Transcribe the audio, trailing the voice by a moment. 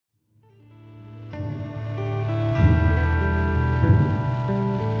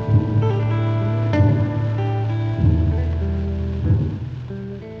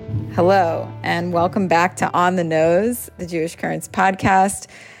Hello, and welcome back to On the Nose, the Jewish Currents podcast.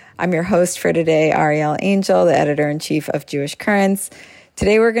 I'm your host for today, Ariel Angel, the editor-in-chief of Jewish Currents.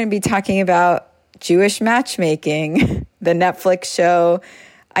 Today we're going to be talking about Jewish Matchmaking, the Netflix show.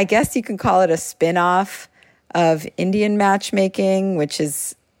 I guess you can call it a spin-off of Indian Matchmaking, which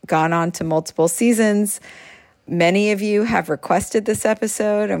has gone on to multiple seasons. Many of you have requested this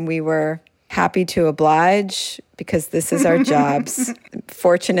episode, and we were happy to oblige because this is our jobs,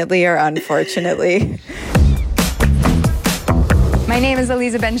 fortunately or unfortunately. My name is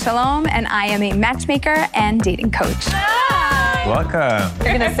Eliza Ben Shalom, and I am a matchmaker and dating coach. Welcome.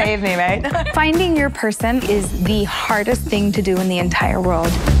 You're going to save me, right? Finding your person is the hardest thing to do in the entire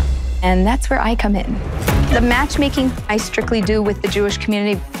world, and that's where I come in. The matchmaking I strictly do with the Jewish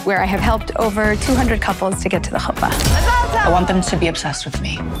community, where I have helped over 200 couples to get to the chuppah. I want them to be obsessed with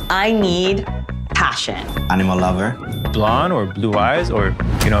me. I need passion. Animal lover. Blonde or blue eyes or,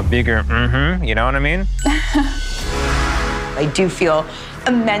 bigger, you know what I mean? I do feel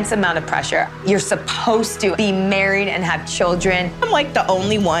immense amount of pressure. You're supposed to be married and have children. I'm like the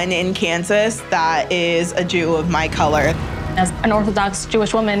only one in Kansas that is a Jew of my color. As an Orthodox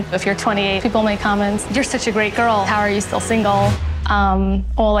Jewish woman, if you're 28, people make comments, "You're such a great girl. How are you still single?"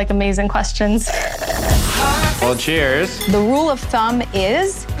 All amazing questions. Well, cheers. The rule of thumb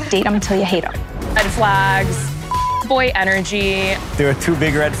is date them until you hate them. Red flags, boy energy. There were two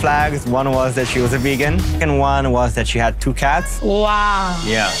big red flags. One was that she was a vegan, and one was that she had two cats. Wow.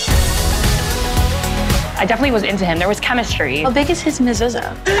 Yeah. I definitely was into him. There was chemistry. How big is his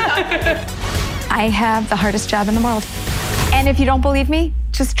mezuzah? I have the hardest job in the world. And if you don't believe me,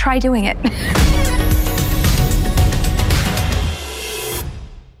 just try doing it.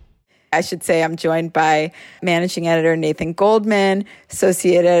 I should say I'm joined by managing editor Nathan Goldman,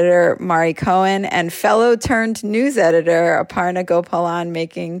 associate editor Mari Cohen, and fellow turned news editor Aparna Gopalan,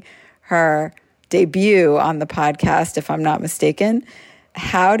 making her debut on the podcast, if I'm not mistaken.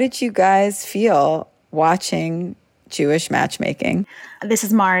 How did you guys feel watching Jewish Matchmaking? This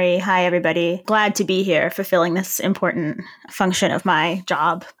is Mari. Hi, everybody. Glad to be here, fulfilling this important function of my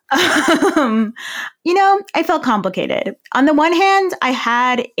job. I felt complicated. On the one hand, I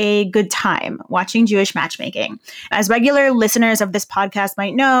had a good time watching Jewish Matchmaking. As regular listeners of this podcast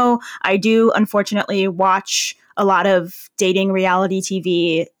might know, I do unfortunately watch a lot of dating reality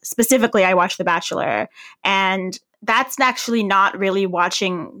TV. Specifically, I watch The Bachelor. And that's actually not really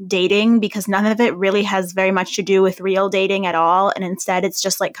watching dating because none of it really has very much to do with real dating at all. And instead, it's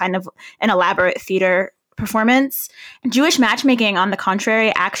just like kind of an elaborate theater performance. Jewish Matchmaking, on the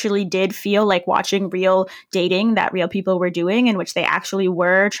contrary, actually did feel like watching real dating that real people were doing, in which they actually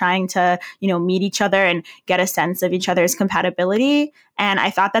were trying to, meet each other and get a sense of each other's compatibility. And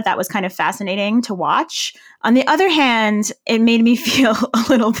I thought that was kind of fascinating to watch. On the other hand, it made me feel a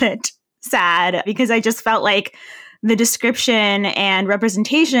little bit sad because I just felt like the description and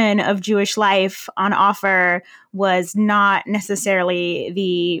representation of Jewish life on offer was not necessarily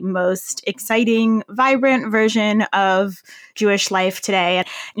the most exciting, vibrant version of Jewish life today.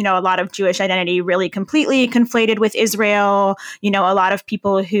 A lot of Jewish identity really completely conflated with Israel. A lot of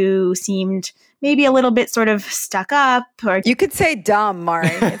people who seemed maybe a little bit sort of stuck up. Or You could say dumb,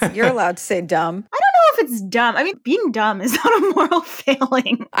 Mari. You're allowed to say dumb. I don't know if it's dumb. I mean, being dumb is not a moral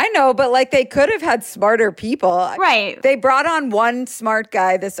failing. I know, but they could have had smarter people. Right. They brought on one smart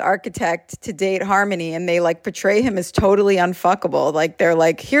guy, this architect, to date Harmony, and they portray him as totally unfuckable.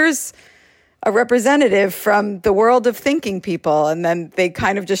 They're here's a representative from the world of thinking people. And then they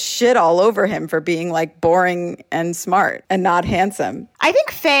kind of just shit all over him for being boring and smart and not handsome. I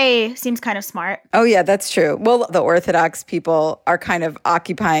think Faye seems kind of smart. Oh, yeah, that's true. Well, the Orthodox people are kind of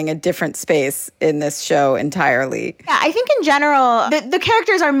occupying a different space in this show entirely. Yeah, I think in general, the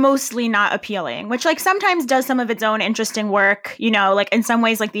characters are mostly not appealing, which sometimes does some of its own interesting work. In some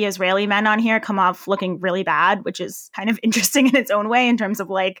ways, the Israeli men on here come off looking really bad, which is kind of interesting in its own way in terms of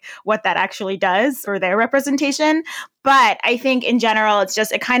what that actually does for their representation. But I think in general,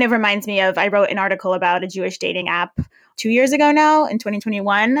 it kind of reminds me of, I wrote an article about a Jewish dating app 2 years ago now in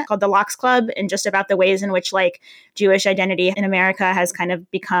 2021 called The Locks Club, and just about the ways in which Jewish identity in America has kind of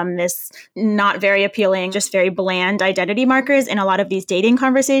become this not very appealing, just very bland identity markers in a lot of these dating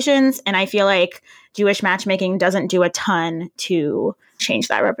conversations. And I feel like Jewish Matchmaking doesn't do a ton to change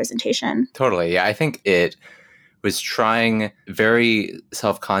that representation. Totally. Yeah, I think it was trying very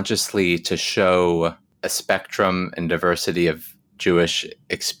self-consciously to show a spectrum and diversity of Jewish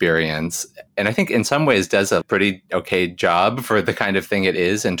experience. And I think in some ways does a pretty okay job for the kind of thing it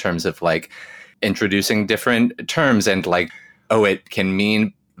is in terms of introducing different terms and it can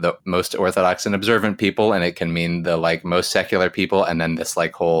mean the most Orthodox and observant people, and it can mean the like most secular people, and then this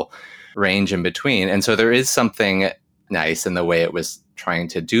like whole range in between. And so there is something nice in the way it was trying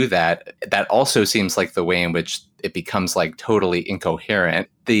to do that. That also seems like the way in which it becomes like totally incoherent.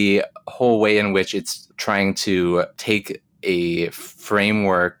 The whole way in which it's trying to take a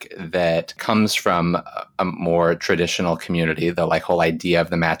framework that comes from a more traditional community, the like whole idea of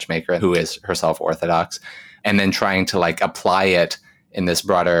the matchmaker who is herself Orthodox, and then trying to like apply it in this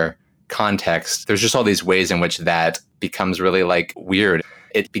broader context. There's just all these ways in which that becomes really like weird.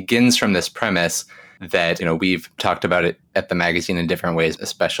 It begins from this premise that, you know, we've talked about it at the magazine in different ways,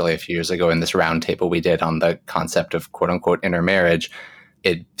 especially a few years ago in this roundtable we did on the concept of quote unquote intermarriage.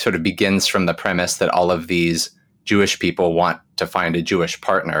 It sort of begins from the premise that all of these Jewish people want to find a Jewish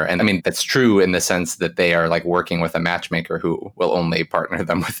partner. And I mean, that's true in the sense that they are like working with a matchmaker who will only partner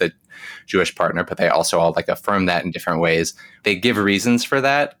them with a Jewish partner, but they also all like affirm that in different ways. They give reasons for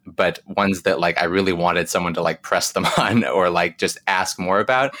that, but ones that like I really wanted someone to like press them on or like just ask more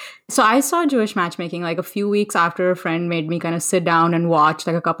about. So I saw Jewish Matchmaking like a few weeks after a friend made me kind of sit down and watch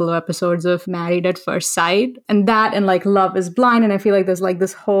like a couple of episodes of Married at First Sight, and that and like Love is Blind. And I feel like there's like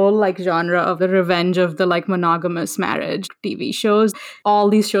this whole like genre of the revenge of the like monogamous marriage TV shows. All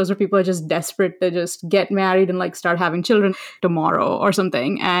these shows where people are just desperate to just get married and like start having children tomorrow or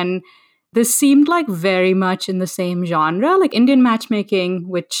something. And this seemed like very much in the same genre, like Indian Matchmaking,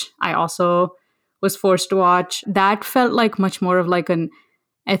 which I also was forced to watch. That felt like much more of like an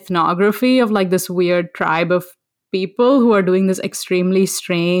ethnography of like this weird tribe of people who are doing this extremely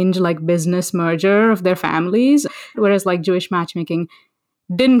strange like business merger of their families. Whereas like Jewish Matchmaking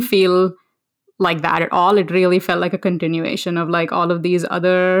didn't feel like that at all. It really felt like a continuation of like all of these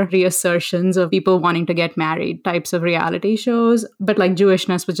other reassertions of people wanting to get married types of reality shows. But like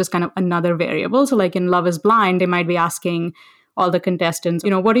Jewishness was just kind of another variable. So like in Love is Blind, they might be asking all the contestants,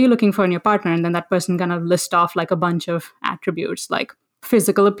 you know, what are you looking for in your partner? And then that person kind of list off like a bunch of attributes like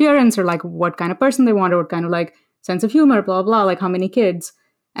physical appearance or like what kind of person they want or what kind of like sense of humor, blah, blah, like how many kids.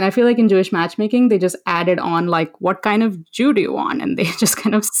 And I feel like in Jewish Matchmaking, they just added on like, what kind of Jew do you want? And they just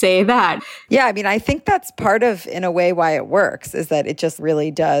kind of say that. Yeah, I mean, I think that's part of, in a way, why it works, is that it just really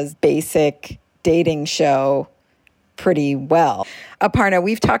does basic dating show pretty well. Aparna,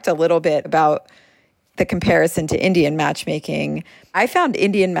 we've talked a little bit about the comparison to Indian matchmaking. I found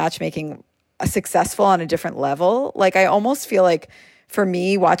Indian matchmaking successful on a different level. Like, I almost feel like for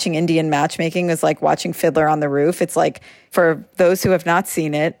me, watching Indian Matchmaking is like watching Fiddler on the Roof. It's like, for those who have not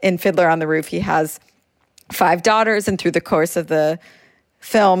seen it, in Fiddler on the Roof, he has 5 daughters, and through the course of the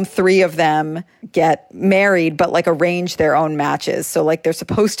film, 3 of them get married, but like arrange their own matches. So like they're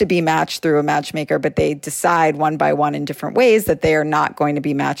supposed to be matched through a matchmaker, but they decide one by one in different ways that they are not going to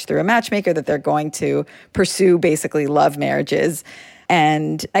be matched through a matchmaker, that they're going to pursue basically love marriages.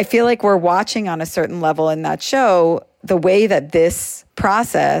 And I feel like we're watching on a certain level in that show the way that this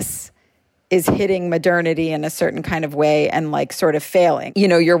process is hitting modernity in a certain kind of way and like sort of failing. You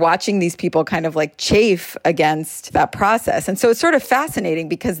know, you're watching these people kind of like chafe against that process. And so it's sort of fascinating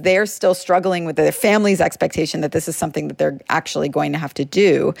because they're still struggling with their family's expectation that this is something that they're actually going to have to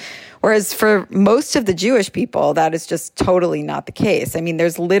do. Whereas for most of the Jewish people, that is just totally not the case. I mean,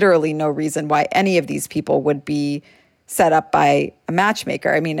 there's literally no reason why any of these people would be set up by a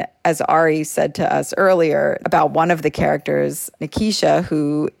matchmaker. I mean, as Ari said to us earlier about one of the characters, Nikisha,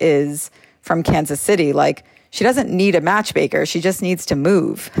 who is from Kansas City, like, she doesn't need a matchmaker. She just needs to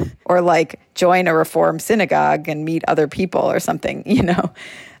move or like join a Reform synagogue and meet other people or something, you know?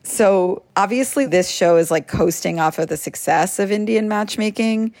 So obviously this show is like coasting off of the success of Indian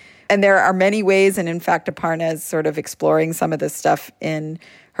matchmaking. And there are many ways, and in fact, Aparna is sort of exploring some of this stuff in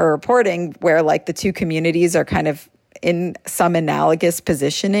her reporting, where like the two communities are kind of in some analogous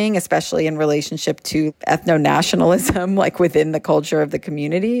positioning, especially in relationship to ethno-nationalism, like within the culture of the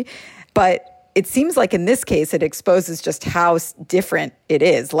community. But it seems like in this case, it exposes just how different it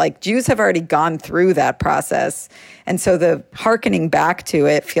is. Like Jews have already gone through that process. And so the hearkening back to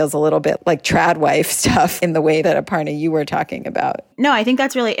it feels a little bit like trad wife stuff in the way that Aparna, you were talking about. No, I think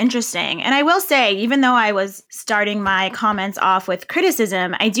that's really interesting. And I will say, even though I was starting my comments off with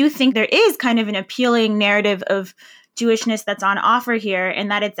criticism, I do think there is kind of an appealing narrative of Jewishness that's on offer here, in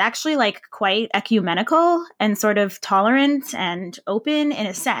that it's actually like quite ecumenical and sort of tolerant and open in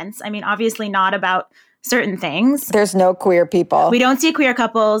a sense. I mean, obviously not about certain things. There's no queer people. We don't see queer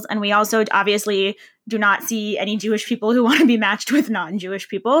couples, and we also obviously do not see any Jewish people who want to be matched with non-Jewish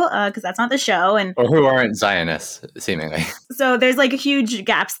people, because that's not the show. Or who aren't Zionists, seemingly. So there's like huge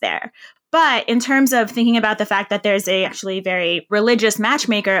gaps there. But in terms of thinking about the fact that there's a actually very religious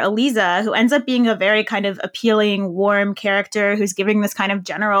matchmaker, Eliza, who ends up being a very kind of appealing, warm character who's giving this kind of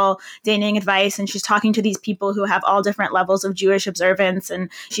general dating advice. And she's talking to these people who have all different levels of Jewish observance.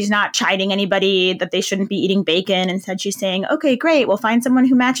 And she's not chiding anybody that they shouldn't be eating bacon. Instead, she's saying, okay, great, we'll find someone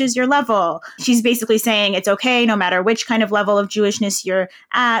who matches your level. She's basically saying it's okay, no matter which kind of level of Jewishness you're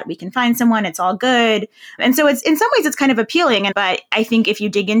at, we can find someone, it's all good. And so it's in some ways it's kind of appealing. But I think if you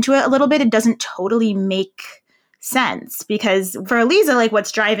dig into it a little bit, it doesn't totally make sense, because for Eliza, like,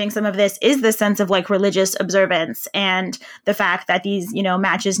 what's driving some of this is the sense of like religious observance and the fact that these,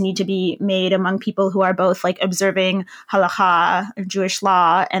 matches need to be made among people who are both like observing halakha, Jewish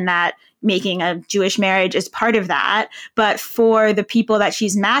law, and that making a Jewish marriage is part of that. But for the people that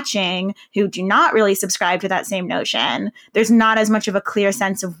she's matching who do not really subscribe to that same notion, there's not as much of a clear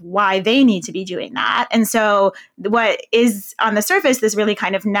sense of why they need to be doing that. And so what is on the surface, this really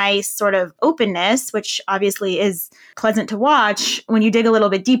kind of nice sort of openness, which obviously is pleasant to watch, when you dig a little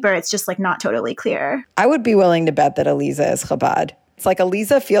bit deeper, it's just like not totally clear. I would be willing to bet that Eliza is Chabad. It's like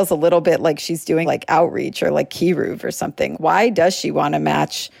Eliza feels a little bit like she's doing like outreach or like kiruv or something. Why does she want to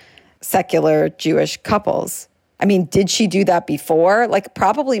match secular Jewish couples? I mean, did she do that before? Like,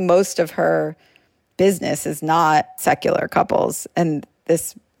 probably most of her business is not secular couples. And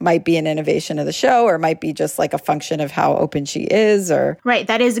this might be an innovation of the show, or might be just like a function of how open she is, or... Right,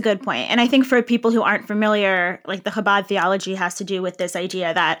 that is a good point. And I think for people who aren't familiar, like, the Chabad theology has to do with this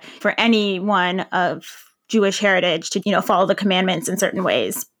idea that for anyone of Jewish heritage to, follow the commandments in certain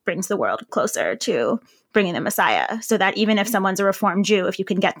ways brings the world closer to bringing the Messiah. So that even if someone's a Reformed Jew, if you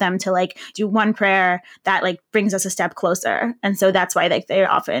can get them to like do one prayer, that like brings us a step closer. And so that's why like they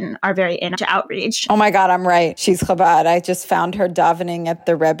often are very into outreach. Oh my God, I'm right. She's Chabad. I just found her davening at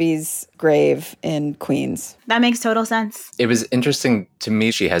the Rebbe's grave in Queens. That makes total sense. It was interesting to me.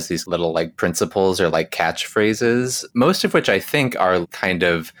 She has these little like principles or like catchphrases, most of which I think are kind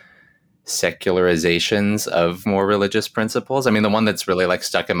of secularizations of more religious principles. I mean, the one that's really like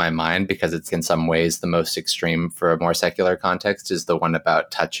stuck in my mind because it's in some ways the most extreme for a more secular context is the one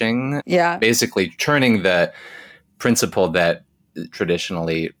about touching. Yeah. Basically turning the principle that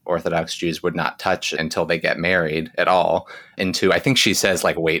traditionally Orthodox Jews would not touch until they get married at all into, I think she says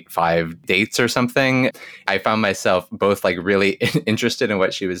like, wait, 5 dates or something. I found myself both like really interested in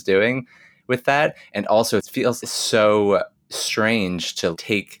what she was doing with that. And also it feels so strange to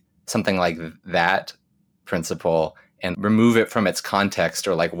take something like that principle and remove it from its context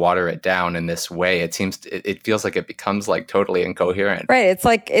or like water it down in this way. It feels like it becomes like totally incoherent. Right. It's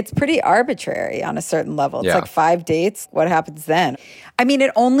like, it's pretty arbitrary on a certain level. It's like 5 dates. What happens then? I mean,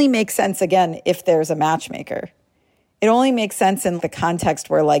 it only makes sense, again, if there's a matchmaker. It only makes sense in the context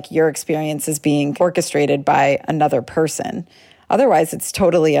where like your experience is being orchestrated by another person. Otherwise, it's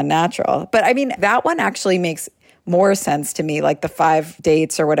totally unnatural. But I mean, that one actually makes more sense to me, like the 5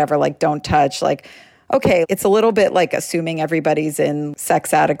 dates or whatever, like don't touch, like, okay, it's a little bit like assuming everybody's in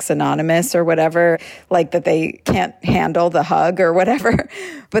Sex Addicts Anonymous or whatever, like that they can't handle the hug or whatever.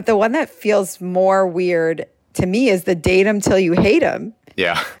 But the one that feels more weird to me is the date him till you hate him.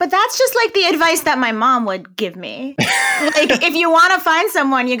 Yeah. But that's just like the advice that my mom would give me. Like, if you want to find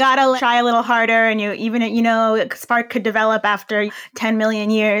someone, you got to try a little harder, and a spark could develop after 10 million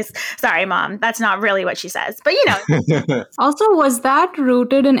years. Sorry, Mom. That's not really what she says. But, Also, was that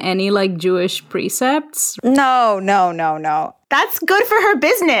rooted in any like Jewish precepts? No. That's good for her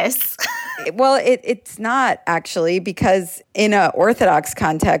business. Well, it's not actually, because in an Orthodox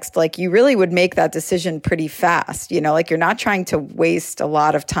context, like you really would make that decision pretty fast. Like you're not trying to waste a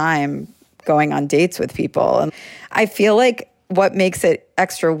lot of time going on dates with people. And I feel like what makes it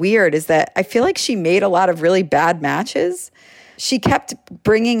extra weird is that I feel like she made a lot of really bad matches. She kept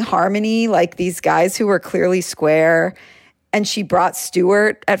bringing Harmony, like these guys who were clearly square. And she brought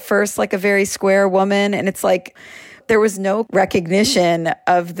Stuart at first, like a very square woman. And it's like, there was no recognition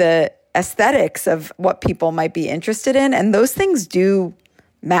of the aesthetics of what people might be interested in. And those things do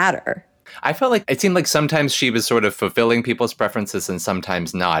matter. I felt like it seemed like sometimes she was sort of fulfilling people's preferences and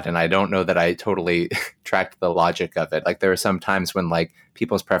sometimes not. And I don't know that I totally tracked the logic of it. Like there were some times when like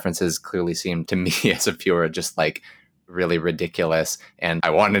people's preferences clearly seemed to me as a viewer just like really ridiculous, and I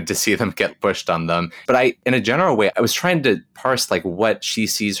wanted to see them get pushed on them. But in a general way, I was trying to parse like what she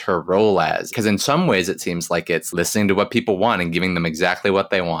sees her role as, because in some ways it seems like it's listening to what people want and giving them exactly what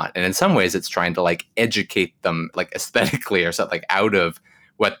they want, and in some ways it's trying to like educate them like aesthetically or something, like out of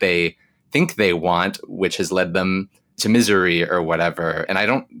what they think they want, which has led them to misery or whatever. And I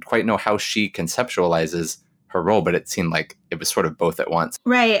don't quite know how she conceptualizes her role, but it seemed like it was sort of both at once.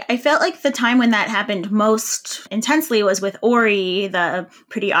 Right. I felt like the time when that happened most intensely was with Ori, the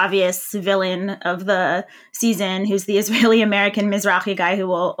pretty obvious villain of the season, who's the Israeli-American Mizrahi guy who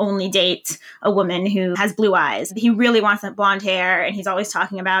will only date a woman who has blue eyes. He really wants that blonde hair, and he's always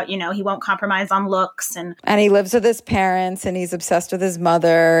talking about, you know, he won't compromise on looks. And he lives with his parents, and he's obsessed with his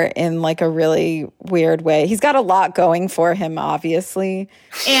mother in like a really weird way. He's got a lot going for him, obviously.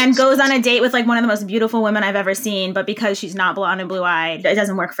 And goes on a date with like one of the most beautiful women I've ever seen, but because she's not blonde and blue-eyed, it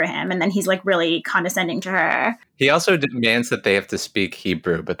doesn't work for him. And then he's like really condescending to her. He also demands that they have to speak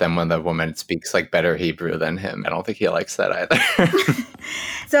Hebrew, but then when the woman speaks like better Hebrew than him, I don't think he likes that either.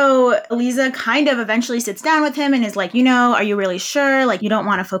 So Eliza kind of eventually sits down with him and is like, you know, are you really sure? Like, you don't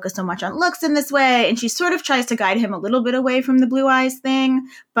want to focus so much on looks in this way. And she sort of tries to guide him a little bit away from the blue eyes thing,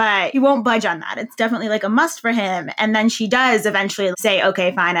 but he won't budge on that. It's definitely like a must for him. And then she does eventually say,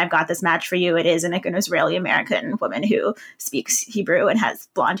 okay, fine, I've got this match for you. It is an Israeli-American woman who speaks Hebrew and has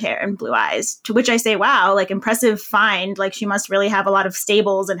blonde hair and blue eyes, to which I say, wow, like impressive find. Like she must really have a lot of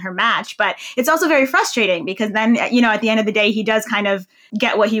stables in her match. But it's also very frustrating because then, you know, at the end of the day, he does kind of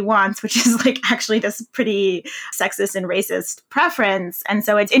get what he wants, which is like actually this pretty sexist and racist preference. And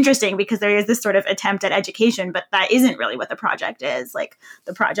so it's interesting because there is this sort of attempt at education, but that isn't really what the project is. Like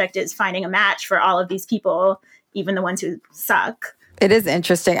the project is finding a match for all of these people, even the ones who suck. It is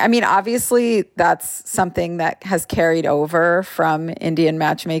interesting. I mean, obviously, that's something that has carried over from Indian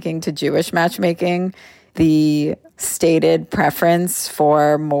matchmaking to Jewish matchmaking. The stated preference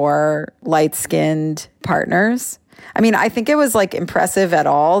for more light-skinned partners. I mean, I think it was like impressive at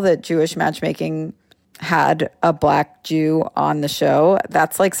all that Jewish matchmaking had a Black Jew on the show.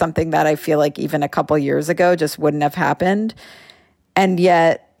 That's like something that I feel like even a couple years ago just wouldn't have happened. And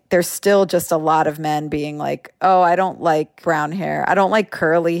yet there's still just a lot of men being like, oh, I don't like brown hair. I don't like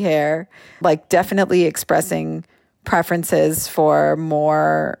curly hair. Like definitely expressing preferences for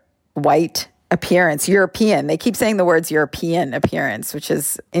more white appearance, European. They keep saying the words European appearance, which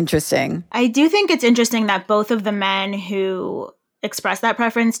is interesting. I do think it's interesting that both of the men who express that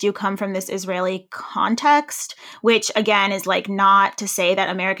preference do come from this Israeli context, which again is like not to say that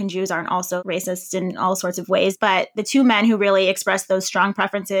American Jews aren't also racist in all sorts of ways, but the two men who really express those strong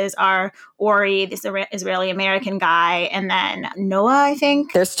preferences are Ori, this Israeli-American guy, and then Noah, I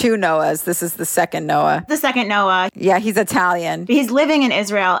think. There's two Noahs. This is the second Noah. The second Noah. Yeah, he's Italian. He's living in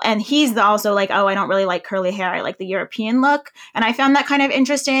Israel, and he's also like, oh, I don't really like curly hair. I like the European look. And I found that kind of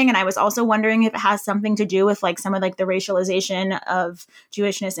interesting, and I was also wondering if it has something to do with like some of like the racialization of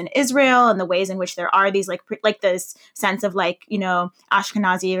Jewishness in Israel and the ways in which there are these like this sense of like, you know,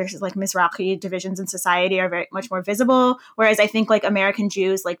 Ashkenazi versus like Mizrahi divisions in society are very much more visible. Whereas I think like American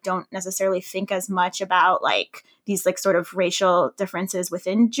Jews like don't necessarily think as much about like these like sort of racial differences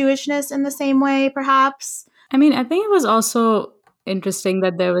within Jewishness in the same way, perhaps. I mean, I think it was also interesting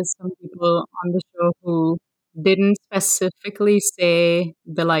that there was some people on the show who didn't specifically say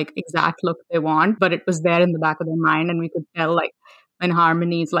the like exact look they want, but it was there in the back of their mind, and we could tell like when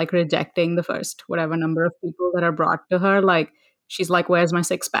Harmony is like rejecting the first whatever number of people that are brought to her, like she's like, where's my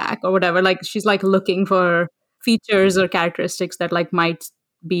six pack or whatever, like she's like looking for features or characteristics that like might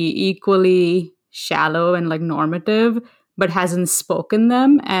be equally shallow and like normative but hasn't spoken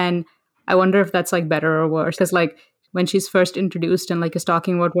them. And I wonder if that's like better or worse, because like when she's first introduced and like is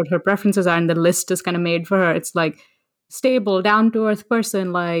talking about what her preferences are and the list is kind of made for her, it's like stable, down-to-earth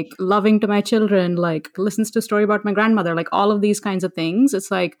person, like loving to my children, like listens to a story about my grandmother, like all of these kinds of things. It's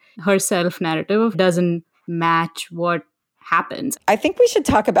like her self-narrative doesn't match what happens. I think we should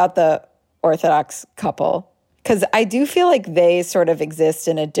talk about the Orthodox couple, because I do feel like they sort of exist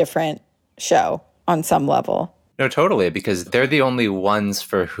in a different show on some level. No, totally, because they're the only ones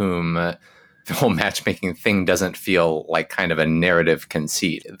for whom the whole matchmaking thing doesn't feel like kind of a narrative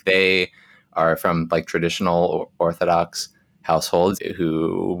conceit. They are from like traditional Orthodox households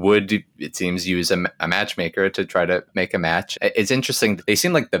who would, it seems, use a matchmaker to try to make a match. It's interesting. They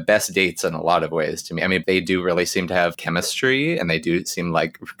seem like the best dates in a lot of ways to me. I mean, they do really seem to have chemistry, and they do seem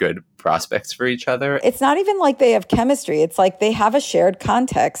like good prospects for each other. It's not even like they have chemistry. It's like they have a shared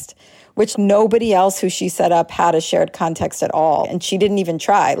context, which nobody else who she set up had a shared context at all. And she didn't even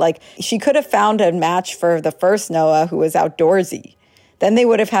try. Like, she could have found a match for the first Noah who was outdoorsy. Then they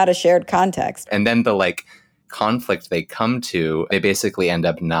would have had a shared context. And then the like conflict they come to, they basically end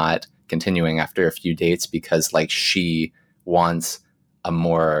up not continuing after a few dates because like she wants a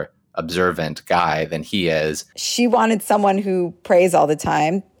more observant guy than he is. She wanted someone who prays all the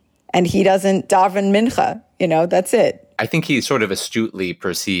time, and he doesn't daven mincha. You know, that's it. I think he sort of astutely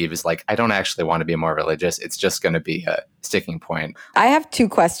perceives, like, I don't actually want to be more religious. It's just going to be a sticking point. I have 2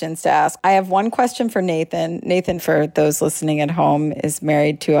 questions to ask. I have one question for Nathan. Nathan, for those listening at home, is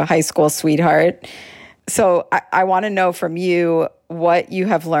married to a high school sweetheart. So I want to know from you what you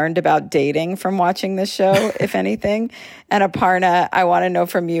have learned about dating from watching this show, if anything. And Aparna, I want to know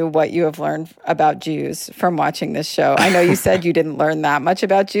from you what you have learned about Jews from watching this show. I know you said you didn't learn that much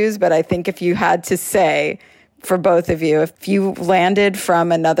about Jews, but I think if you had to say, for both of you, if you landed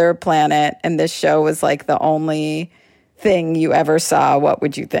from another planet and this show was like the only thing you ever saw, what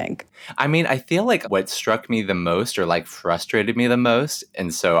would you think? I mean, I feel like what struck me the most or like frustrated me the most,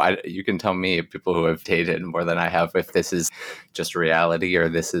 and so you can tell me, people who have dated more than I have, if this is just reality or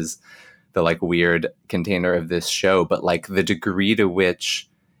this is the like weird container of this show, but like the degree to which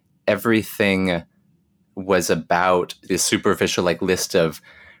everything was about this superficial like list of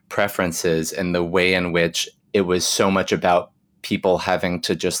preferences and the way in which it was so much about people having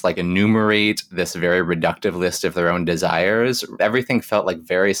to just like enumerate this very reductive list of their own desires. Everything felt like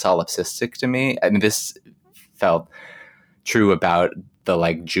very solipsistic to me. And this felt true about the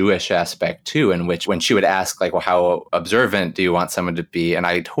like Jewish aspect too, in which when she would ask like, well, how observant do you want someone to be? And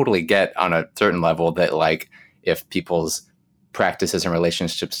I totally get on a certain level that like if people's practices and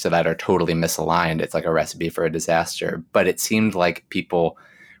relationships to that are totally misaligned, it's like a recipe for a disaster. But it seemed like people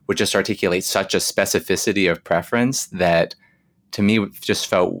would just articulate such a specificity of preference that to me just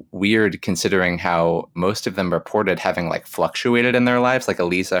felt weird, considering how most of them reported having like fluctuated in their lives. Like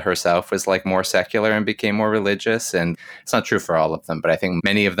Elisa herself was like more secular and became more religious. And it's not true for all of them, but I think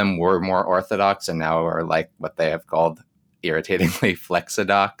many of them were more orthodox and now are like what they have called irritatingly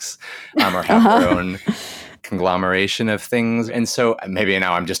flexidox, or have their own conglomeration of things. And so maybe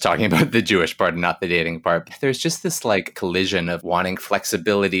now I'm just talking about the Jewish part and not the dating part. But there's just this like collision of wanting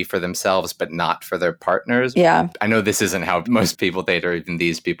flexibility for themselves, but not for their partners. Yeah. I know this isn't how most people date or even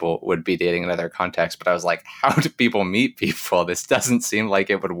these people would be dating in other contexts, but I was like, how do people meet people? This doesn't seem like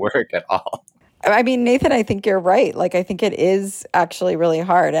it would work at all. I mean, Nathan, I think you're right. Like, I think it is actually really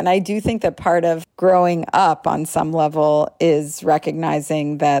hard. And I do think that part of growing up on some level is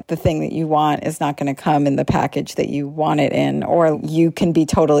recognizing that the thing that you want is not going to come in the package that you want it in, or you can be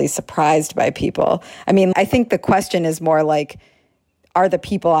totally surprised by people. I mean, I think the question is more like, are the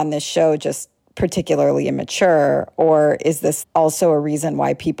people on this show just particularly immature, or is this also a reason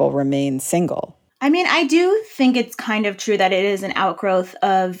why people remain single? I mean, I do think it's kind of true that it is an outgrowth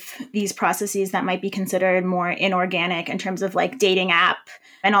of these processes that might be considered more inorganic in terms of like dating app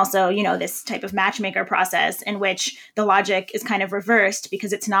and also, you know, this type of matchmaker process in which the logic is kind of reversed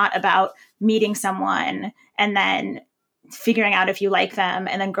because it's not about meeting someone and then figuring out if you like them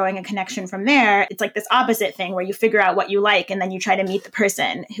and then growing a connection from there. It's like this opposite thing where you figure out what you like and then you try to meet the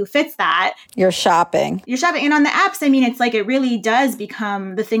person who fits that. You're shopping. And on the apps, I mean, it's like it really does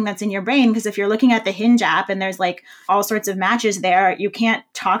become the thing that's in your brain, because if you're looking at the Hinge app and there's like all sorts of matches there, you can't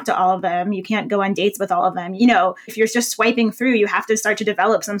talk to all of them. You can't go on dates with all of them. You know, if you're just swiping through, you have to start to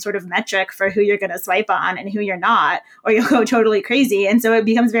develop some sort of metric for who you're going to swipe on and who you're not, or you'll go totally crazy. And so it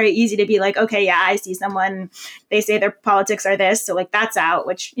becomes very easy to be like, okay, yeah, I see someone, they say their politics are this, so like that's out,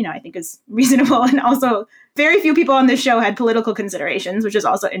 which, you know, I think is reasonable. And also very few people on this show had political considerations, which is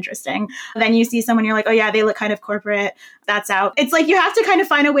also interesting. Then you see someone, you're like, oh yeah, they look kind of corporate, that's out. It's like you have to kind of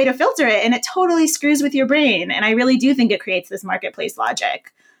find a way to filter it, and it totally screws with your brain. And I really do think it creates this marketplace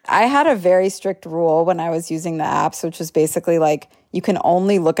logic. I had a very strict rule when I was using the apps, which was basically like, you can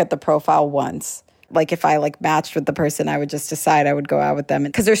only look at the profile once. Like if I like matched with the person, I would just decide I would go out with them.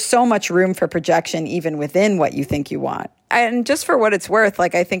 Because there's so much room for projection even within what you think you want. And just for what it's worth,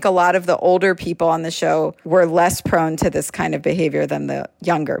 like I think a lot of the older people on the show were less prone to this kind of behavior than the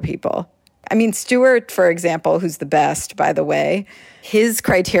younger people. I mean, Stuart, for example, who's the best, by the way, his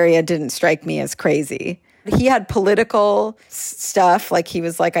criteria didn't strike me as crazy. He had political stuff. Like he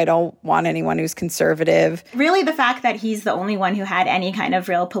was like, I don't want anyone who's conservative. Really, the fact that he's the only one who had any kind of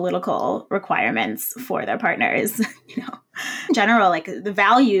real political requirements for their partners, you know, in general, like the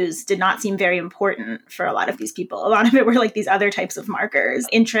values did not seem very important for a lot of these people. A lot of it were like these other types of markers,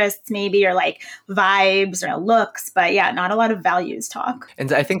 interests maybe, or like vibes or looks. But yeah, not a lot of values talk.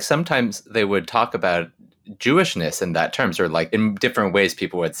 And I think sometimes they would talk about Jewishness in that terms, or like in different ways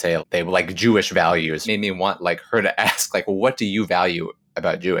people would say they like Jewish values. Made me want like her to ask like, what do you value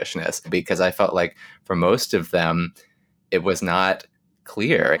about Jewishness? Because I felt like for most of them, it was not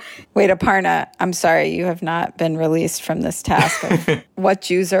clear. Wait, Aparna, I'm sorry, you have not been released from this task of what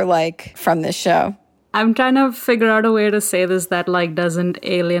Jews are like from this show. I'm trying to figure out a way to say this that like doesn't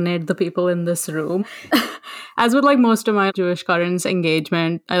alienate the people in this room. As with like most of my Jewish Currents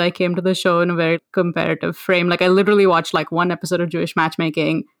engagement, I like came to the show in a very comparative frame. Like I literally watched like one episode of Jewish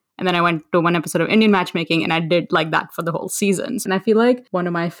Matchmaking, and then I went to one episode of Indian Matchmaking, and I did like that for the whole seasons. And I feel like one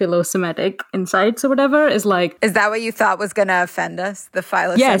of my philosemitic insights or whatever is like... Is that what you thought was going to offend us? The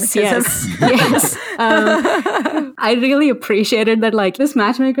philosemitism? Yes. I really appreciated that like this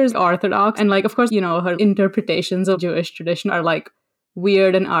matchmaker is orthodox. And like, of course, you know, her interpretations of Jewish tradition are like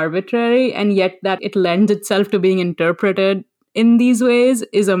weird and arbitrary. And yet that it lends itself to being interpreted in these ways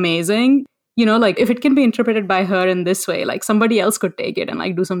is amazing. You know, like if it can be interpreted by her in this way, like somebody else could take it and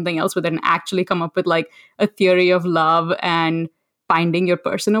like do something else with it and actually come up with like a theory of love and finding your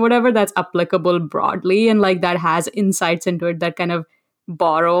person or whatever that's applicable broadly. And like that has insights into it that kind of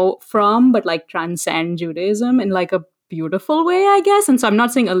borrow from, but like transcend Judaism in like a beautiful way, I guess. And so I'm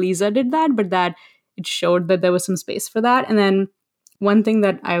not saying Aliza did that, but that it showed that there was some space for that. And then one thing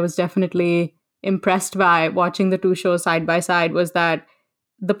that I was definitely impressed by watching the two shows side by side was that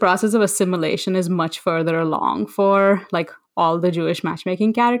the process of assimilation is much further along for like all the Jewish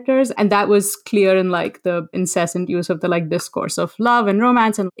matchmaking characters. And that was clear in like the incessant use of the like discourse of love and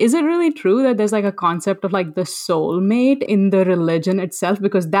romance. And is it really true that there's like a concept of like the soulmate in the religion itself?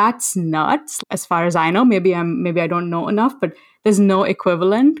 Because that's nuts. As far as I know, maybe I don't know enough, but there's no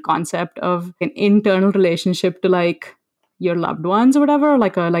equivalent concept of an internal relationship to like your loved ones or whatever,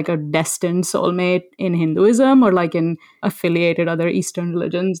 like a destined soulmate in Hinduism or like in affiliated other Eastern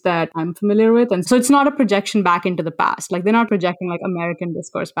religions that I'm familiar with. And so it's not a projection back into the past. Like they're not projecting like American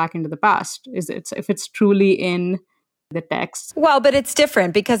discourse back into the past, is it? If it's truly in the text. Well, but it's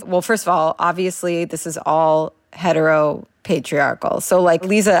different because, well, first of all, obviously this is all hetero patriarchal. So like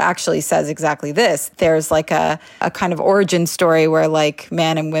Lisa actually says exactly this. There's like a kind of origin story where like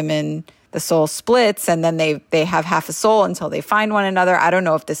man and women, the soul splits and then they have half a soul until they find one another. I don't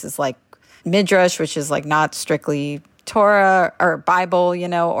know if this is like Midrash, which is like not strictly Torah or Bible, you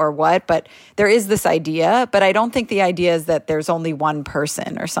know, or what, but there is this idea, but I don't think the idea is that there's only one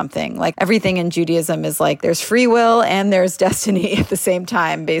person or something. Like everything in Judaism is like there's free will and there's destiny at the same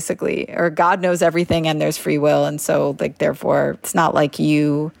time, basically, or God knows everything and there's free will. And so like, therefore it's not like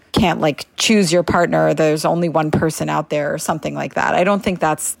you can't like choose your partner, or there's only one person out there or something like that. I don't think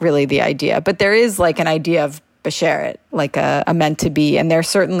that's really the idea, but there is like an idea of Basheret, like a meant to be. And there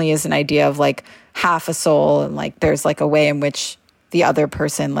certainly is an idea of like half a soul and like there's like a way in which the other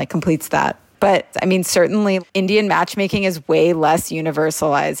person like completes that. But I mean, certainly Indian matchmaking is way less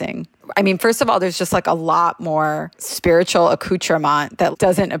universalizing. I mean, first of all, there's just like a lot more spiritual accoutrement that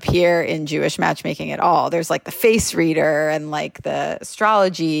doesn't appear in Jewish matchmaking at all. There's like the face reader and like the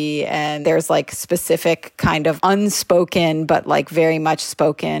astrology, and there's like specific kind of unspoken, but like very much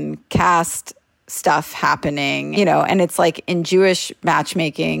spoken caste stuff happening, you know, and it's like in Jewish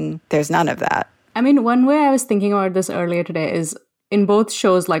matchmaking, there's none of that. I mean, one way I was thinking about this earlier today is in both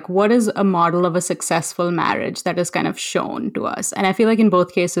shows, like what is a model of a successful marriage that is kind of shown to us? And I feel like in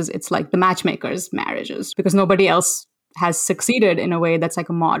both cases, it's like the matchmakers' marriages because nobody else has succeeded in a way that's like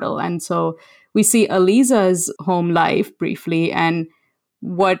a model. And so we see Aliza's home life briefly, and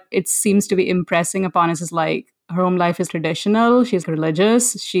what it seems to be impressing upon us is like her home life is traditional. She's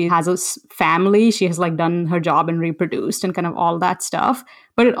religious. She has a family. She has like done her job and reproduced and kind of all that stuff.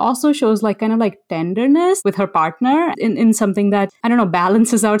 But it also shows like kind of like tenderness with her partner in something that, I don't know,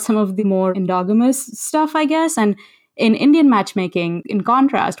 balances out some of the more endogamous stuff, I guess. And in Indian matchmaking, in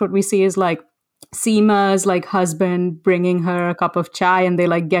contrast, what we see is like Seema's like husband bringing her a cup of chai, and they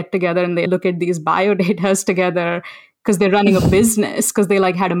like get together and they look at these biodatas together because they're running a business, because they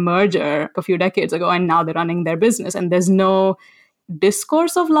like had a merger a few decades ago and now they're running their business. And there's no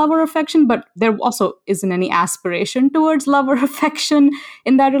discourse of love or affection, but there also isn't any aspiration towards love or affection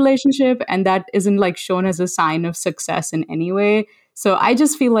in that relationship. And that isn't like shown as a sign of success in any way. So I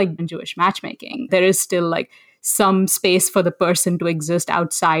just feel like in Jewish matchmaking, there is still like some space for the person to exist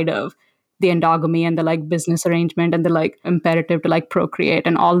outside of the endogamy and the like business arrangement and the like imperative to like procreate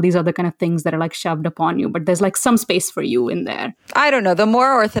and all these other kind of things that are like shoved upon you. But there's like some space for you in there. I don't know. The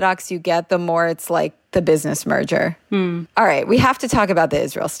more orthodox you get, the more it's like the business merger. All right. We have to talk about the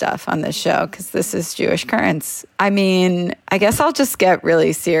Israel stuff on this show because this is Jewish Currents. I mean, I guess I'll just get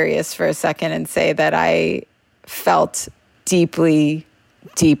really serious for a second and say that I felt deeply,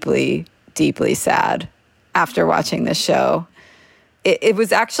 deeply, deeply sad after watching this show. It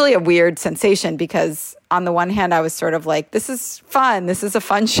was actually a weird sensation because on the one hand, I was sort of like, this is fun. This is a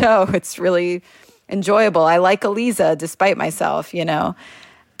fun show. It's really enjoyable. I like Aliza despite myself, you know.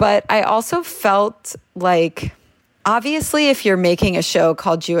 But I also felt like, obviously, if you're making a show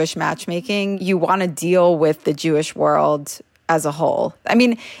called Jewish Matchmaking, you want to deal with the Jewish world as a whole. I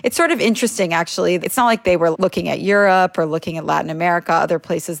mean, it's sort of interesting, actually. It's not like they were looking at Europe or looking at Latin America, other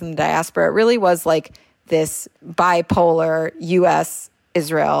places in the diaspora. It really was like this bipolar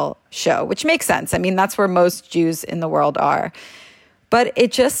U.S.-Israel show, which makes sense. I mean, that's where most Jews in the world are. But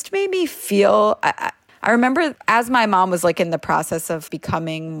it just made me feel... I remember as my mom was like in the process of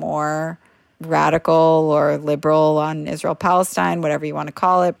becoming more radical or liberal on Israel-Palestine, whatever you want to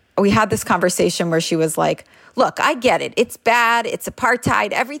call it, we had this conversation where she was like, look, I get it. It's bad. It's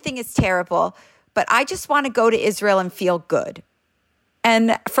apartheid. Everything is terrible. But I just want to go to Israel and feel good.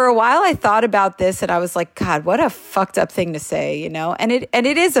 And for a while I thought about this and I was like, God, what a fucked up thing to say, you know? And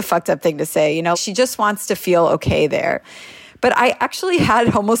it is a fucked up thing to say, you know? She just wants to feel okay there. But I actually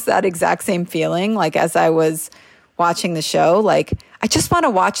had almost that exact same feeling, like as I was watching the show, like I just want to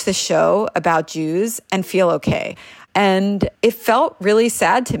watch the show about Jews and feel okay. And it felt really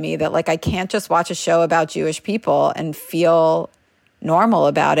sad to me that like I can't just watch a show about Jewish people and feel normal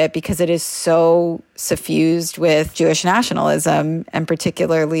about it because it is so suffused with Jewish nationalism and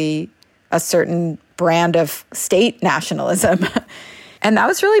particularly a certain brand of state nationalism. And that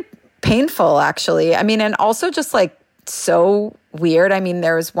was really painful, actually. I mean, and also just like so weird. I mean,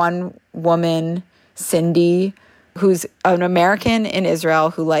 there was one woman, Cindy, who's an American in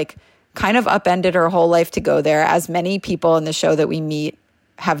Israel who like kind of upended her whole life to go there, as many people in the show that we meet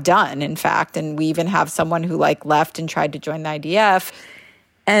have done, in fact. And we even have someone who like left and tried to join the IDF.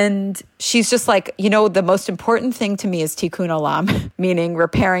 And she's just like, you know, the most important thing to me is tikkun olam, meaning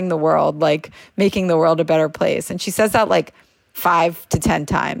repairing the world, like making the world a better place. And she says that like 5 to 10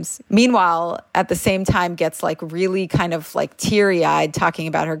 times. Meanwhile, at the same time, gets like really kind of like teary-eyed talking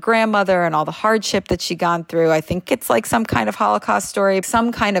about her grandmother and all the hardship that she'd gone through. I think it's like some kind of Holocaust story,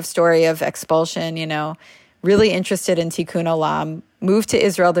 some kind of story of expulsion, you know, really interested in tikkun olam, moved to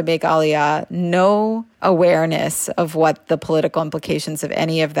Israel to make aliyah, no awareness of what the political implications of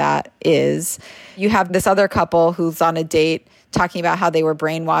any of that is. You have this other couple who's on a date talking about how they were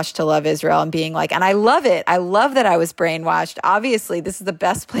brainwashed to love Israel and being like, and I love it. I love that I was brainwashed. Obviously, this is the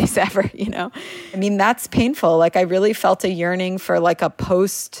best place ever, you know? I mean, that's painful. Like, I really felt a yearning for like a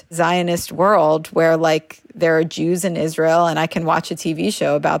post-Zionist world where like there are Jews in Israel and I can watch a TV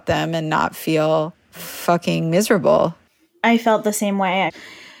show about them and not feel fucking miserable. I felt the same way.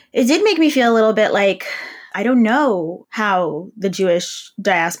 It did make me feel a little bit like, I don't know how the Jewish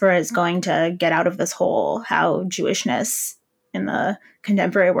diaspora is going to get out of this hole, how Jewishness in the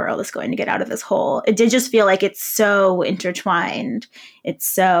contemporary world is going to get out of this hole. It did just feel like it's so intertwined. It's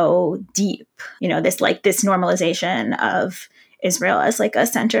so deep, you know, this normalization of Israel as like a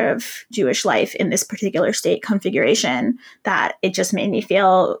center of Jewish life in this particular state configuration that it just made me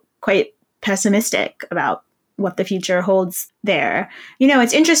feel quite pessimistic about what the future holds there. You know,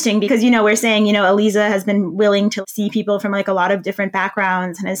 it's interesting because, you know, we're saying, you know, Aliza has been willing to see people from like a lot of different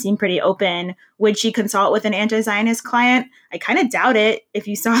backgrounds and has seemed pretty open. Would she consult with an anti-Zionist client? I kind of doubt it. If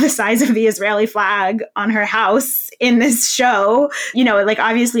you saw the size of the Israeli flag on her house in this show, you know, like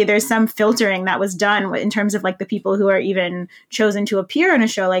obviously there's some filtering that was done in terms of like the people who are even chosen to appear in a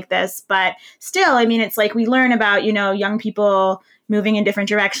show like this. But still, I mean, it's like we learn about, you know, young people moving in different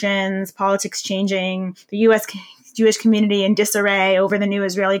directions, politics changing, the U.S. Jewish community in disarray over the new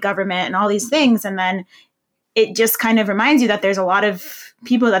Israeli government and all these things. And then it just kind of reminds you that there's a lot of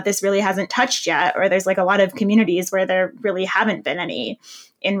people that this really hasn't touched yet, or there's like a lot of communities where there really haven't been any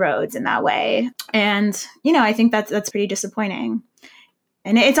inroads in that way. And, you know, I think that's pretty disappointing.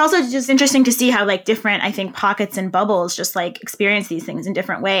 And it's also just interesting to see how like different, I think, pockets and bubbles just like experience these things in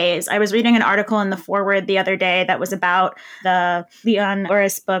different ways. I was reading an article in the foreword the other day that was about the Leon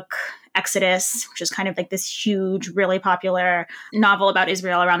Uris book, Exodus, which is kind of like this huge, really popular novel about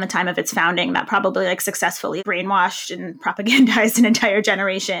Israel around the time of its founding that probably like successfully brainwashed and propagandized an entire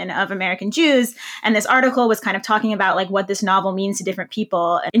generation of American Jews. And this article was kind of talking about like what this novel means to different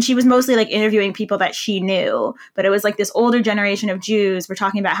people. And she was mostly like interviewing people that she knew, but it was like this older generation of Jews were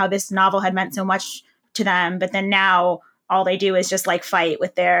talking about how this novel had meant so much to them. But then now all they do is just like fight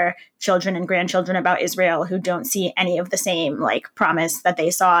with their children and grandchildren about Israel who don't see any of the same like promise that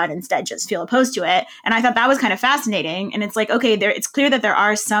they saw and instead just feel opposed to it. And I thought that was kind of fascinating. And it's like, okay, it's clear that there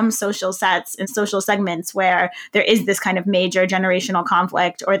are some social sets and social segments where there is this kind of major generational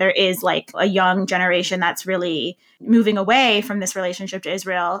conflict, or there is like a young generation that's really moving away from this relationship to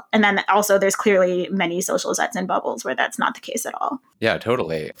Israel. And then also there's clearly many social sets and bubbles where that's not the case at all. Yeah,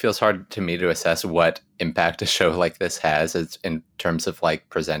 totally. It feels hard to me to assess what impact a show like this has in terms of like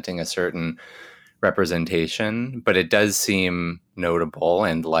presenting a certain representation, but it does seem notable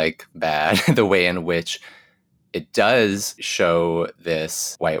and like bad the way in which it does show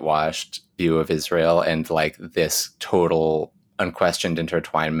this whitewashed view of Israel and like this total unquestioned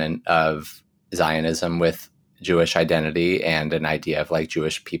intertwinement of Zionism with Jewish identity and an idea of like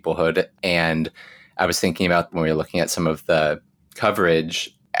Jewish peoplehood. And I was thinking about when we were looking at some of the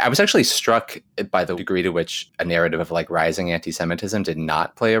coverage, I was actually struck by the degree to which a narrative of like rising anti-Semitism did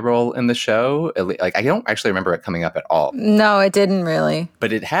not play a role in the show. Like, I don't actually remember it coming up at all. No, it didn't really.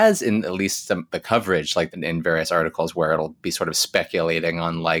 But it has in at least the coverage, like in various articles where it'll be sort of speculating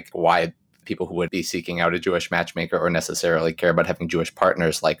on like why people who would be seeking out a Jewish matchmaker or necessarily care about having Jewish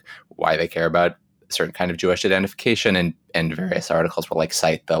partners, like why they care about a certain kind of Jewish identification, and various articles will like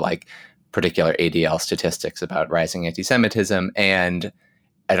cite the like particular ADL statistics about rising anti-Semitism. And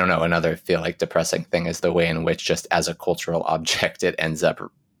I don't know, another feel like depressing thing is the way in which just as a cultural object, it ends up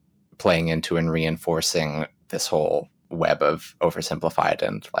playing into and reinforcing this whole web of oversimplified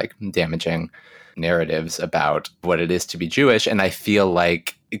and like damaging narratives about what it is to be Jewish. And I feel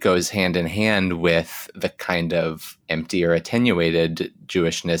like it goes hand in hand with the kind of empty or attenuated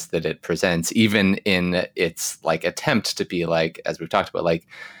Jewishness that it presents, even in its like attempt to be like, as we've talked about, like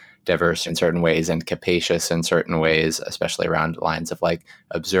diverse in certain ways and capacious in certain ways, especially around lines of like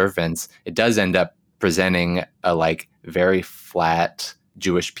observance. It does end up presenting a like very flat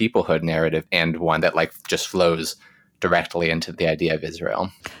Jewish peoplehood narrative, and one that like just flows directly into the idea of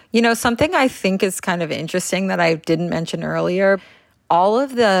Israel. You know, something I think is kind of interesting that I didn't mention earlier, all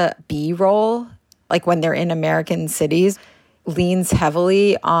of the B-roll, like when they're in American cities, leans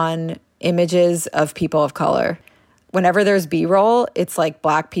heavily on images of people of color. Whenever there's B-roll, it's like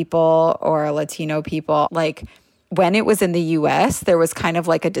Black people or Latino people. Like when it was in the US, there was kind of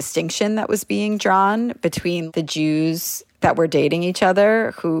like a distinction that was being drawn between the Jews that were dating each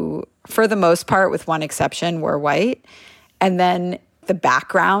other, who, for the most part, with one exception, were white, and then the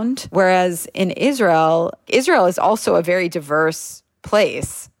background. Whereas in Israel is also a very diverse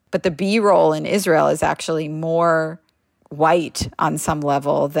place, but the B-roll in Israel is actually more white on some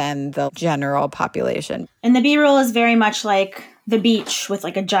level than the general population. And the B-roll is very much like the beach with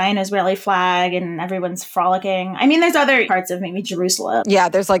like a giant Israeli flag and everyone's frolicking. I mean, there's other parts of maybe Jerusalem. Yeah,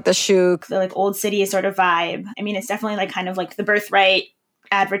 there's like the shuk. The like old city sort of vibe. I mean, it's definitely like kind of like the birthright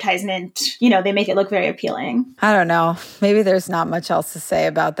advertisement. You know, they make it look very appealing. I don't know. Maybe there's not much else to say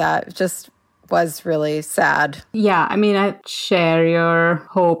about that. It just was really sad. Yeah, I mean, I share your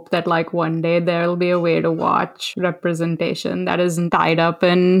hope that like one day there'll be a way to watch representation that isn't tied up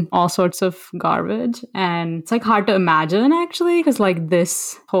in all sorts of garbage. And it's like hard to imagine actually, because like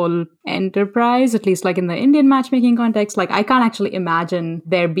this whole enterprise, at least like in the Indian matchmaking context, like I can't actually imagine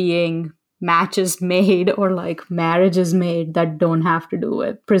there being matches made or like marriages made that don't have to do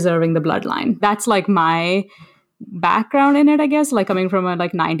with preserving the bloodline. That's like my background in it, I guess, like coming from a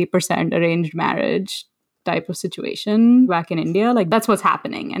like 90% arranged marriage type of situation back in India, like that's what's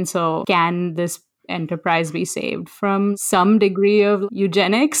happening. And so can this enterprise be saved from some degree of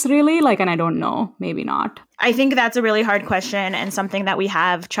eugenics, really? Like, and I don't know, maybe not. I think that's a really hard question and something that we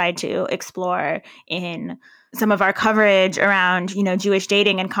have tried to explore in some of our coverage around, you know, Jewish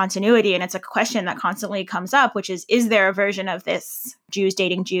dating and continuity. And it's a question that constantly comes up, which is there a version of this Jews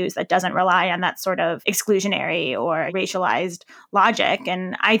dating Jews that doesn't rely on that sort of exclusionary or racialized logic?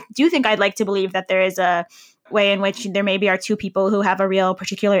 And I do think I'd like to believe that there is a way in which there maybe are two people who have a real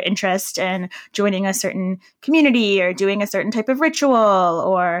particular interest in joining a certain community or doing a certain type of ritual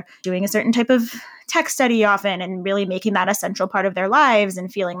or doing a certain type of tech study often, and really making that a central part of their lives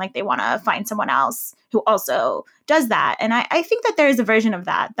and feeling like they want to find someone else who also does that. And I think that there is a version of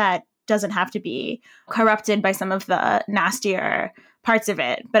that doesn't have to be corrupted by some of the nastier parts of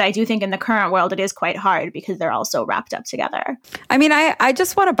it. But I do think in the current world, it is quite hard because they're all so wrapped up together. I mean, I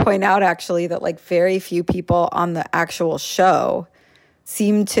just want to point out actually that like very few people on the actual show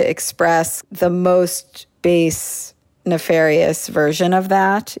seem to express the most base, nefarious version of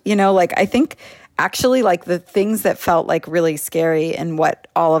that. You know, like I think actually like the things that felt like really scary and what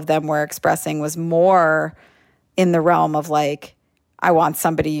all of them were expressing was more in the realm of like, I want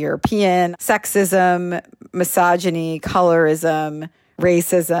somebody European, sexism, misogyny, colorism,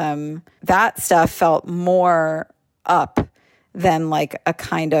 racism. That stuff felt more up than like a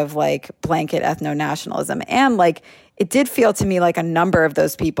kind of like blanket ethno-nationalism. And like it did feel to me like a number of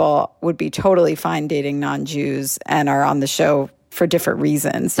those people would be totally fine dating non-Jews and are on the show for different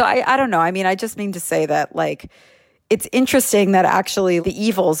reasons. So I don't know. I mean, I just mean to say that like it's interesting that actually the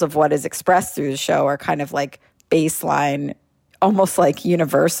evils of what is expressed through the show are kind of like baseline, almost like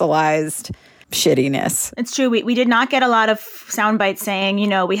universalized shittiness. It's true. We did not get a lot of sound bites saying, you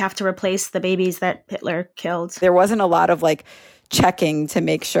know, we have to replace the babies that Hitler killed. There wasn't a lot of like checking to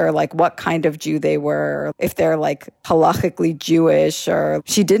make sure like what kind of Jew they were, if they're like halachically Jewish, or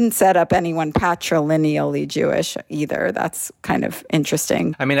she didn't set up anyone patrilineally Jewish either. That's kind of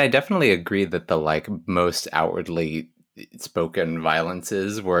interesting. I mean, I definitely agree that the like most outwardly spoken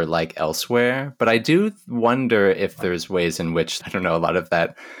violences were like elsewhere, but I do wonder if there's ways in which, I don't know, a lot of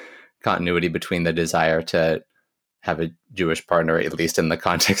that continuity between the desire to have a Jewish partner, at least in the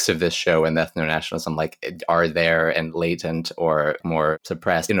context of this show, and ethno-nationalism, like, are there and latent or more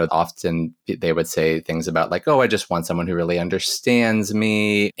suppressed. You know, often they would say things about like, oh, I just want someone who really understands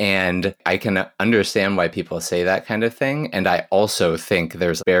me. And I can understand why people say that kind of thing. And I also think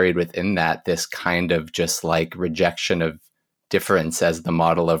there's buried within that this kind of just like rejection of difference as the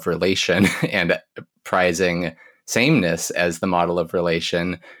model of relation and prizing sameness as the model of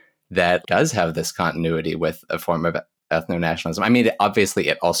relation that does have this continuity with a form of ethno-nationalism. I mean, obviously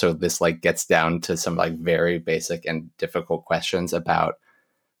it also, this like gets down to some like very basic and difficult questions about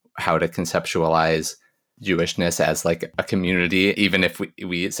how to conceptualize Jewishness as like a community, even if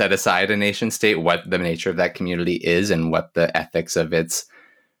we set aside a nation state, what the nature of that community is and what the ethics of its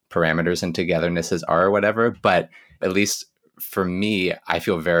parameters and togethernesses are or whatever. But at least for me, I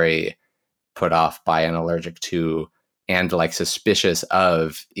feel very put off by and allergic to and like suspicious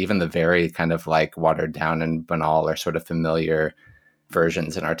of even the very kind of like watered down and banal or sort of familiar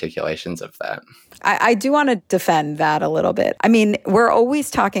versions and articulations of that. I do want to defend that a little bit. I mean, we're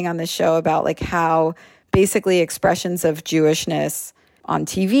always talking on this show about like how basically expressions of Jewishness on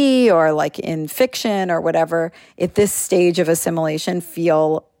TV or like in fiction or whatever, at this stage of assimilation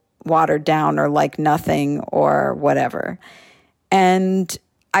feel watered down or like nothing or whatever. And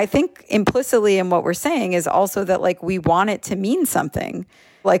I think implicitly in what we're saying is also that like we want it to mean something.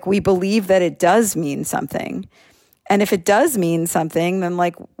 Like we believe that it does mean something. And if it does mean something, then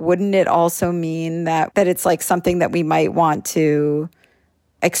like wouldn't it also mean that it's like something that we might want to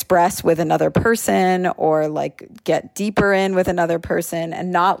express with another person or like get deeper in with another person,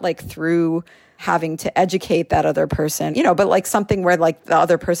 and not like through having to educate that other person, you know, but like something where like the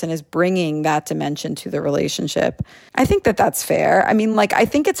other person is bringing that dimension to the relationship. I think that that's fair. I mean, like, I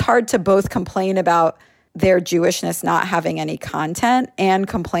think it's hard to both complain about their Jewishness not having any content and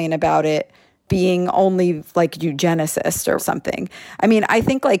complain about it being only like eugenicist or something. I mean, I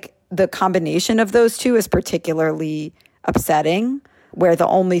think like the combination of those two is particularly upsetting, where the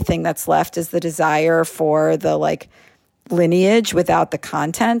only thing that's left is the desire for the like lineage without the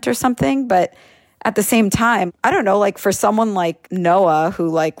content or something. But at the same time, I don't know, like for someone like Noah, who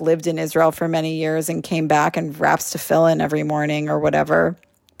like lived in Israel for many years and came back and wraps tefillin every morning or whatever,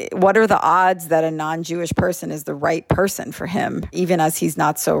 what are the odds that a non-Jewish person is the right person for him, even as he's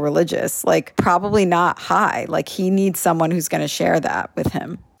not so religious? Like probably not high. Like he needs someone who's going to share that with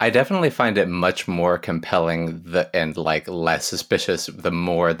him. I definitely find it much more compelling and like less suspicious the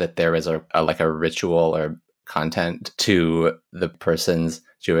more that there is a ritual or content to the person's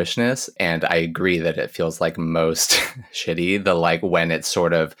Jewishness. And I agree that it feels like most shitty, the like when it's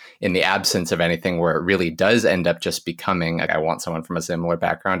sort of in the absence of anything where it really does end up just becoming like, I want someone from a similar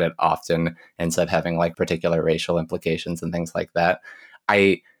background. It often ends up having like particular racial implications and things like that.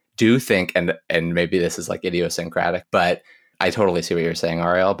 I do think, and maybe this is like idiosyncratic, but I totally see what you're saying,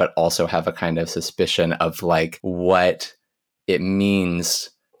 Ariel, but also have a kind of suspicion of like what it means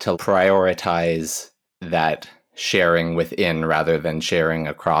to prioritize that sharing within rather than sharing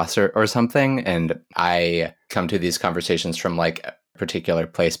across or something. And I come to these conversations from like a particular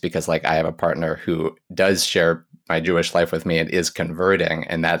place because like I have a partner who does share my Jewish life with me and is converting.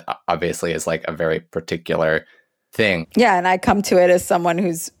 And that obviously is like a very particular thing. Yeah. And I come to it as someone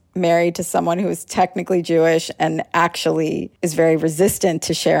who's married to someone who is technically Jewish and actually is very resistant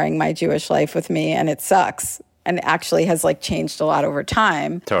to sharing my Jewish life with me. And it sucks. And actually has like changed a lot over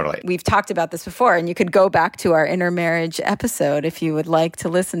time. Totally. We've talked about this before, and you could go back to our intermarriage episode if you would like to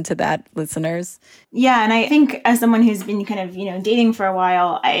listen to that, listeners. Yeah, and I think as someone who's been kind of, dating for a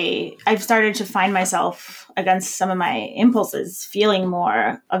while, I've started to find myself against some of my impulses, feeling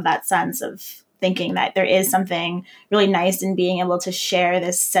more of that sense of thinking that there is something really nice in being able to share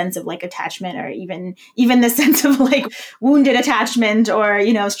this sense of like attachment, or even the sense of like wounded attachment or,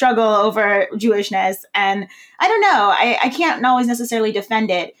 struggle over Jewishness. And I don't know, I can't always necessarily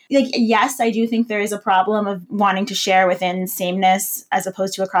defend it. Like, yes, I do think there is a problem of wanting to share within sameness as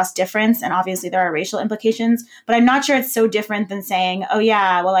opposed to across difference. And obviously there are racial implications, but I'm not sure it's so different than saying, oh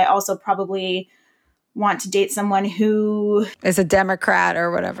yeah, well, I also probably want to date someone who is a Democrat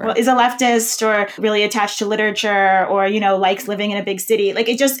or whatever. Well, is a leftist or really attached to literature or, likes living in a big city. Like,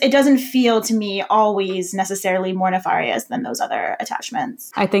 it doesn't feel to me always necessarily more nefarious than those other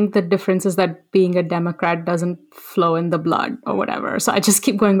attachments. I think the difference is that being a Democrat doesn't flow in the blood or whatever. So I just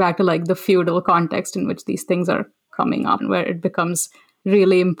keep going back to like the feudal context in which these things are coming up, where it becomes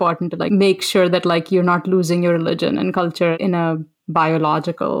really important to like make sure that like you're not losing your religion and culture in a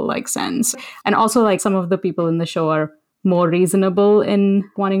biological like sense. And also like some of the people in the show are more reasonable in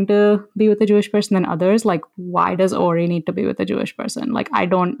wanting to be with a Jewish person than others. Like, why does Ori need to be with a Jewish person? Like, I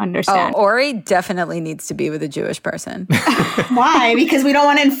don't understand. Oh, Ori definitely needs to be with a Jewish person. Why? Because we don't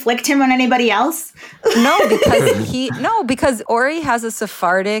want to inflict him on anybody else? Because Ori has a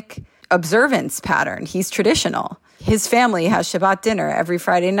Sephardic observance pattern. He's traditional. His family has Shabbat dinner every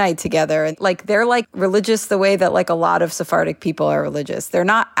Friday night together. And like, they're like religious the way that like a lot of Sephardic people are religious. They're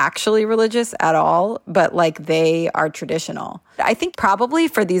not actually religious at all, but like they are traditional. I think probably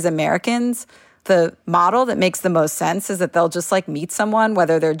for these Americans, the model that makes the most sense is that they'll just like meet someone,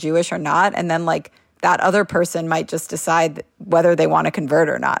 whether they're Jewish or not, and then like that other person might just decide whether they want to convert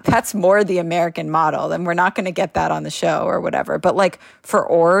or not. That's more the American model, and we're not going to get that on the show or whatever. But like for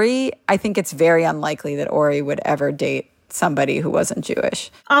Ori, I think it's very unlikely that Ori would ever date somebody who wasn't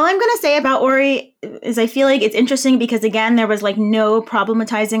Jewish. All I'm going to say about Ori is I feel like it's interesting because, again, there was like no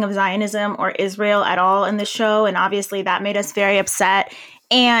problematizing of Zionism or Israel at all in the show. And obviously that made us very upset.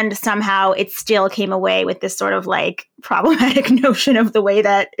 And somehow it still came away with this sort of like problematic notion of the way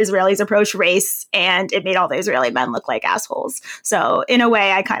that Israelis approach race. And it made all the Israeli men look like assholes. So in a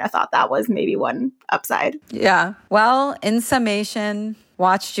way, I kind of thought that was maybe one upside. Yeah. Well, in summation,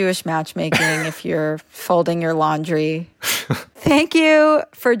 watch Jewish Matchmaking if you're folding your laundry. Thank you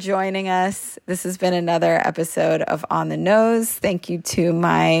for joining us. This has been another episode of On the Nose. Thank you to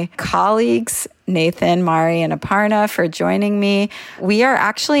my colleagues, Nathan, Mari, and Aparna, for joining me. We are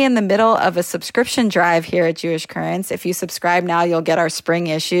actually in the middle of a subscription drive here at Jewish Currents. If you subscribe now, you'll get our spring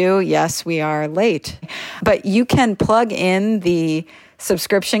issue. Yes, we are late. But you can plug in the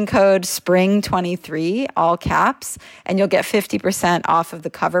subscription code SPRING23, all caps, and you'll get 50% off of the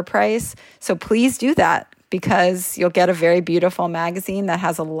cover price. So please do that, because you'll get a very beautiful magazine that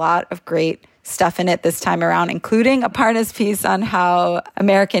has a lot of great stuff in it this time around, including Aparna's piece on how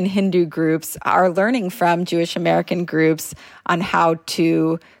American Hindu groups are learning from Jewish American groups on how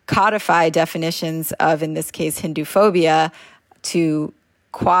to codify definitions of, in this case, Hinduphobia to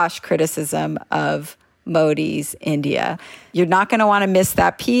quash criticism of Modi's India. You're not going to want to miss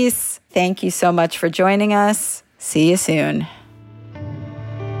that piece. Thank you so much for joining us. See you soon.